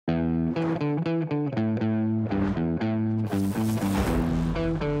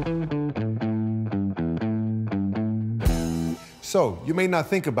So, you may not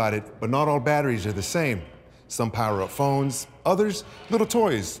think about it, but not all batteries are the same. Some power up phones, others little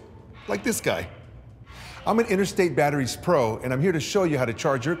toys, like this guy. I'm an Interstate Batteries Pro, and I'm here to show you how to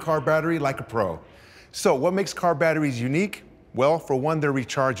charge your car battery like a pro. So, what makes car batteries unique? Well, for one, they're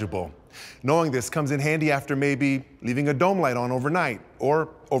rechargeable. Knowing this comes in handy after maybe leaving a dome light on overnight, or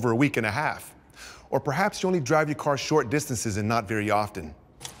over a week and a half. Or perhaps you only drive your car short distances and not very often.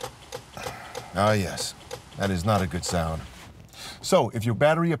 Ah, yes, that is not a good sound. So, if your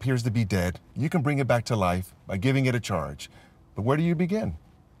battery appears to be dead, you can bring it back to life by giving it a charge. But where do you begin?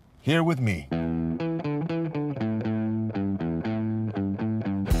 Here with me.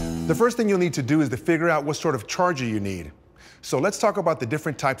 The first thing you'll need to do is to figure out what sort of charger you need. So let's talk about the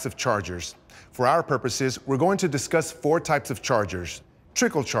different types of chargers. For our purposes, we're going to discuss 4 types of chargers: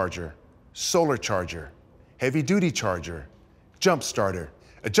 trickle charger, solar charger, heavy-duty charger, jump starter.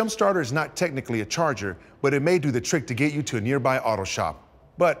 A jump starter is not technically a charger, but it may do the trick to get you to a nearby auto shop.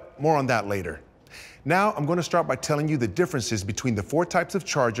 But more on that later. Now, I'm going to start by telling you the differences between the 4 types of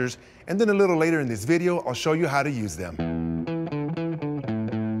chargers, and then a little later in this video, I'll show you how to use them.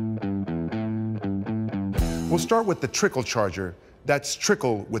 We'll start with the trickle charger. That's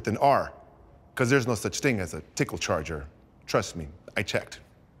trickle with an R, because there's no such thing as a tickle charger. Trust me, I checked.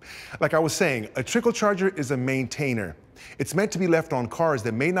 Like I was saying, a trickle charger is a maintainer. It's meant to be left on cars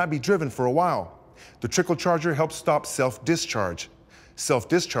that may not be driven for a while. The trickle charger helps stop self-discharge.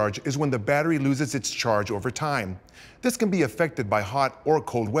 Self-discharge is when the battery loses its charge over time. This can be affected by hot or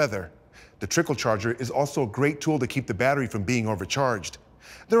cold weather. The trickle charger is also a great tool to keep the battery from being overcharged.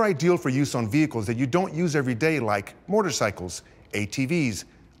 They're ideal for use on vehicles that you don't use every day, like motorcycles, ATVs,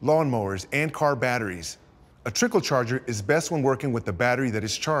 lawnmowers, and car batteries. A trickle charger is best when working with the battery that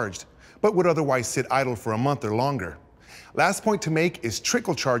is charged, but would otherwise sit idle for a month or longer. Last point to make is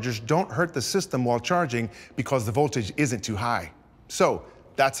trickle chargers don't hurt the system while charging because the voltage isn't too high. So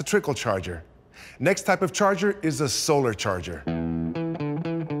that's a trickle charger. Next type of charger is a solar charger.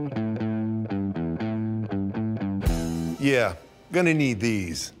 Yeah, gonna need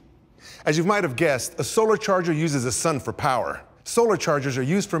these. As you might have guessed, a solar charger uses the sun for power. Solar chargers are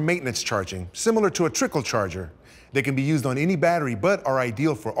used for maintenance charging, similar to a trickle charger. They can be used on any battery, but are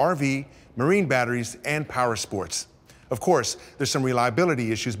ideal for RV, marine batteries, and power sports. Of course, there's some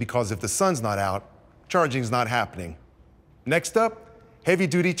reliability issues because if the sun's not out, charging's not happening. Next up,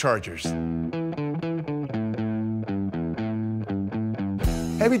 heavy-duty chargers.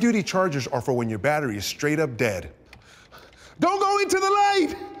 Heavy-duty chargers are for when your battery is straight up dead. Don't go into the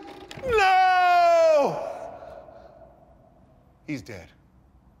light! No! He's dead.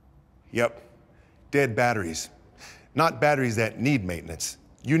 Yep, dead batteries. Not batteries that need maintenance.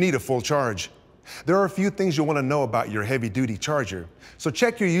 You need a full charge. There are a few things you'll want to know about your heavy-duty charger, so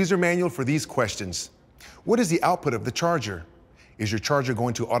check your user manual for these questions. What is the output of the charger? Is your charger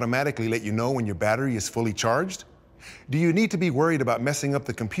going to automatically let you know when your battery is fully charged? Do you need to be worried about messing up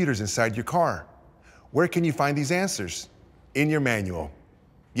the computers inside your car? Where can you find these answers? In your manual.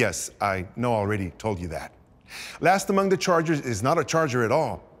 Yes, I know I already told you that. Last among the chargers is not a charger at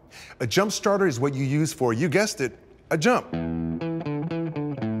all. A jump starter is what you use for, you guessed it, a jump.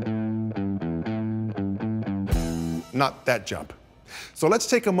 Not that jump. So let's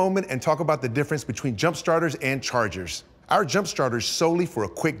take a moment and talk about the difference between jump starters and chargers. Our jump starter is solely for a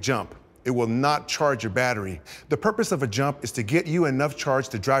quick jump. It will not charge your battery. The purpose of a jump is to get you enough charge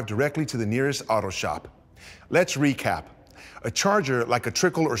to drive directly to the nearest auto shop. Let's recap. A charger, like a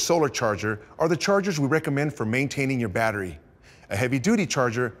trickle or solar charger, are the chargers we recommend for maintaining your battery. A heavy-duty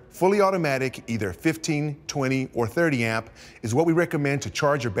charger, fully automatic, either 15, 20, or 30 amp, is what we recommend to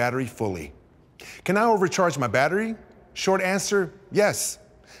charge your battery fully. Can I overcharge my battery? Short answer, yes.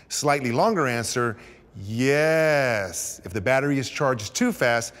 Slightly longer answer, yes. If the battery is charged too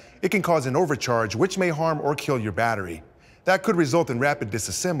fast, it can cause an overcharge, which may harm or kill your battery. That could result in rapid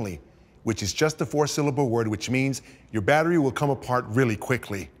disassembly, which is just a 4-syllable word, which means your battery will come apart really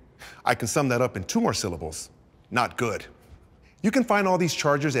quickly. I can sum that up in 2 more syllables. Not good. You can find all these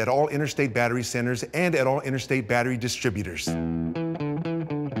chargers at all Interstate Battery Centers and at all Interstate Battery distributors.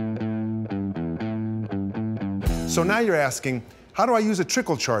 So now you're asking, how do I use a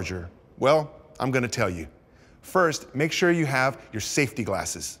trickle charger? Well, I'm gonna tell you. First, make sure you have your safety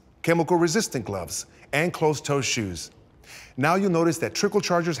glasses, chemical-resistant gloves, and closed-toe shoes. Now you'll notice that trickle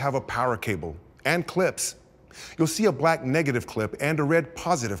chargers have a power cable and clips. You'll see a black negative clip and a red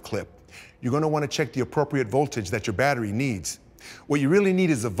positive clip. You're going to want to check the appropriate voltage that your battery needs. What you really need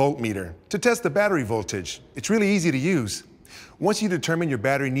is a voltmeter to test the battery voltage. It's really easy to use. Once you determine your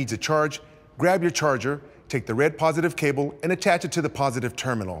battery needs a charge, grab your charger, take the red positive cable and attach it to the positive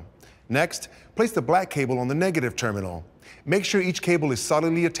terminal. Next, place the black cable on the negative terminal. Make sure each cable is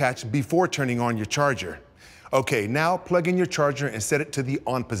solidly attached before turning on your charger. Okay, now plug in your charger and set it to the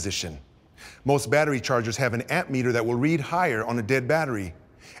on position. Most battery chargers have an amp meter that will read higher on a dead battery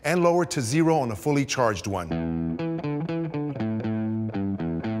and lower to 0 on a fully charged one.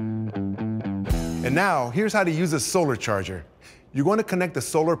 And now, here's how to use a solar charger. You're going to connect the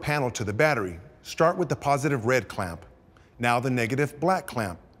solar panel to the battery. Start with the positive red clamp. Now the negative black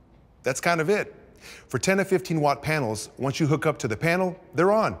clamp. That's kind of it. For 10 to 15 watt panels, once you hook up to the panel,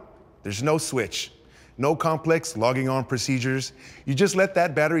 they're on. There's no switch. No complex logging on procedures. You just let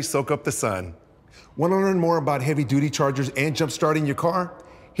that battery soak up the sun. Want to learn more about heavy duty chargers and jump starting your car?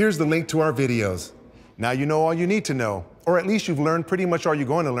 Here's the link to our videos. Now you know all you need to know, or at least you've learned pretty much all you're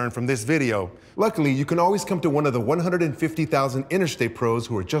going to learn from this video. Luckily, you can always come to one of the 150,000 Interstate pros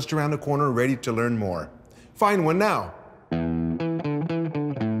who are just around the corner ready to learn more. Find one now.